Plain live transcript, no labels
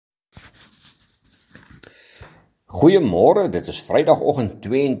Goeiemôre, dit is Vrydagoggend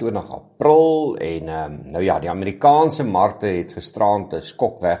 22 April en die Amerikaanse markte het gisterand 'n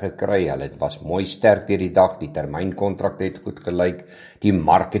skok weggekry. Hulle was mooi sterk deur die dag, die termynkontrakte het goed gelyk, die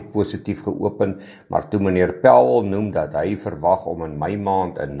mark het positief geopen, maar toe meneer Powell noem dat hy verwag om in Mei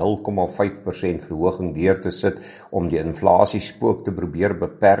maand 'n 0,5% verhoging deur te sit om die inflasiespook te probeer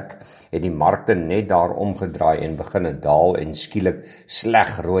beperk, het die markte net daar omgedraai en begin daal en skielik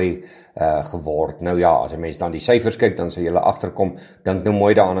sleg rooi geword. As 'n mens dan die syfers kyk, dan sal jy agterkom, dink nou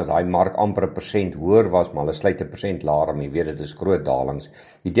mooi daaraan as hy mark amper 1% hoër was, maar hulle sluit 1% laer, maar jy weet dit is groot dalings.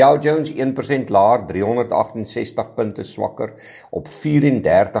 Die Dow Jones 1% laer, 368 punte swakker op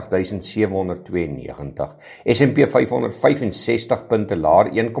 34.792. S&P 565 punte laer,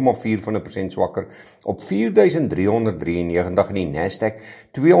 1,4% swakker op 4.393 en die Nasdaq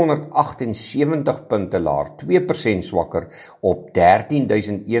 278 punte laer, 2% swakker op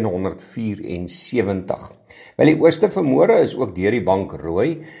 13.174. Wel, die ooste vanmôre is ook deur die bank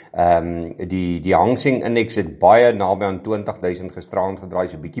rooi. Die Hang Seng Indeks het baie naby aan 20.000 gisterand gedraai,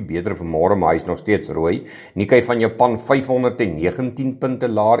 so 'n bietjie beter vanmôre, maar hy is nog steeds rooi. Nikkei van Japan 519 punte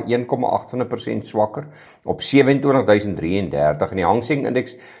laer, 1,8% swakker op 27.033 en die Hang Seng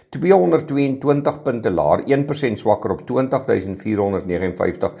Indeks 222 punte laer, 1% swakker op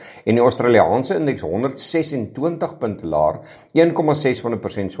 20.459 en die Australiese Indeks 126 punte laer,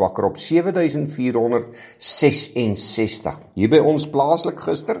 1,6% swakker op 7.466. Hier by ons plaaslik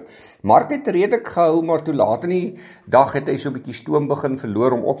gister, mark het redelik gehou, maar toe laat in die dag het hy so 'n bietjie stoom begin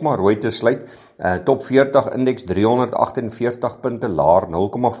verloor om ook maar rooi te sluit. Top 40 indeks 348 punte laer,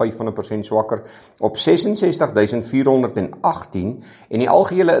 0,5% swakker op 66.418 en die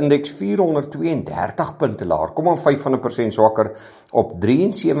algehele indeks 432 punte laer, 0,5% swakker op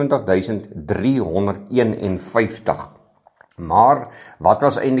 73.351. Maar wat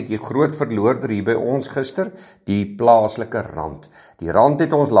was eintlik die groot verloorder hier by ons gister? Die plaaslike rand. Die rand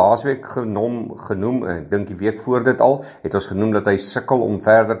het ons laasweek genoem, ek dink die week voor dit al, het ons genoem dat hy sukkel om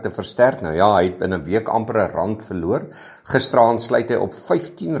verder te versterk. Hy het in 'n week amper 'n rand verloor. Gisteraan sluit hy op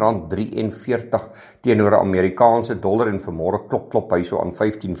R15.43 teenoor 'n Amerikaanse dollar en vanmôre klop hy so aan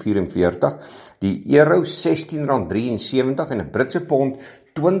 15.44. Die euro R16.73 en 'n Britse pond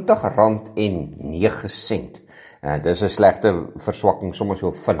R20.09. Dis 'n slegte verswakking sommer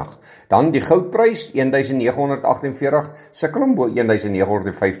so vinnig. Dan die goudprys 1948, sukkel om bo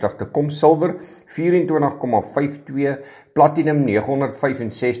 1950 te kom. Silwer 24,52, platinum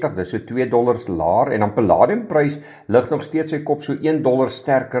 965, dis so $2 laer en dan palladiumprys lig nog steeds sy kop so $1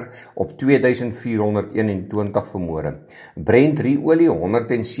 sterker op 2421 vanmôre. Brent olie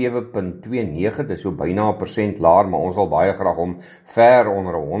 107.29, dis so byna 1% laer, maar ons wil baie graag hom ver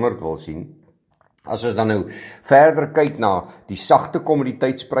onder 100 wil sien. As ons dan nou verder kyk na die sagte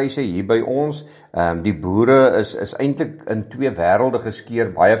kommoditeitspryse hier by ons, die boere is eintlik in twee wêrelde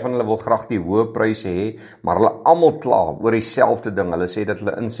geskeer. Baie van hulle wil graag die hoë pryse hê, maar hulle almal kla oor dieselfde ding. Hulle sê dat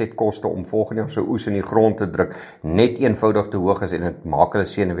hulle insetkoste om volgende jaar se oes in die grond te druk net eenvoudig te hoog is en dit maak hulle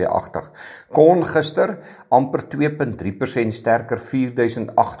senuweeagtig. Korn gister amper 2,3% sterker,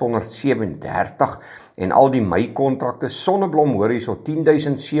 4.837 en al die Mei-kontrakte, sonneblom hoor hierso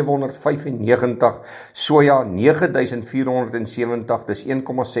 10.795, soja 9.470, dis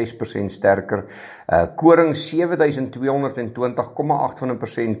 1,6% sterker, koring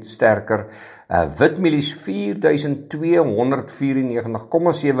 7.220,8% sterker, witmielies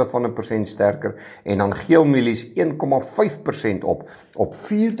 4.294,7% sterker en dan geelmielies 1,5% op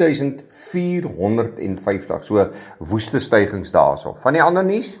 4.450, so woeste stygings daarso. Van die ander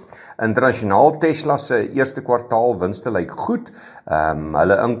nuus, internasionaal Tesla se eerste kwartaal winste lyk goed.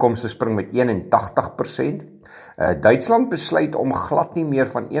 Hulle inkomste spring met 81%. Duitsland besluit om glad nie meer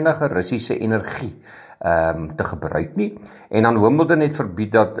van enige Russiese energie te gebruik nie. En dan Wimbledon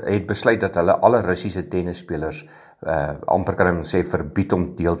het besluit dat hulle alle Russiese tennisspelers amper kan ons sê verbied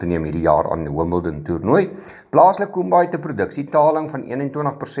om deel te neem hierdie jaar aan die Wimbledon toernooi. Plaaslik Kumba het 'n produksietaling van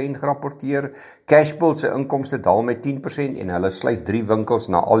 21% gerapporteer. Cashbuild se inkomste daal met 10% en hulle sluit 3 winkels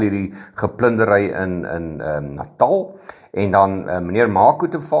na al hierdie geplundery in Natal. En dan meneer Marco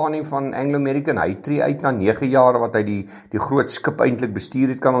Tefani van Anglo American, hy tree uit na 9 jaar wat hy die groot skip eintlik bestuur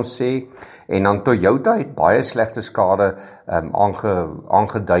het, kan ons sê. En dan Toyota het baie slegte skade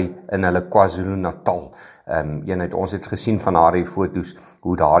aangedui in hulle KwaZulu-Natal. Ons het gesien van daardie foto's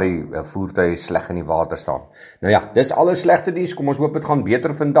hoe daardie voertuie sleg in die water staan. Dis alles slegte nuus. Kom ons hoop dit gaan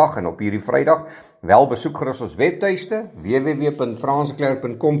beter vandag en op hierdie Vrydag. Wel, besoek gerus ons webtuiste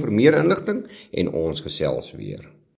www.franseklerk.com vir meer inligting en ons gesels weer.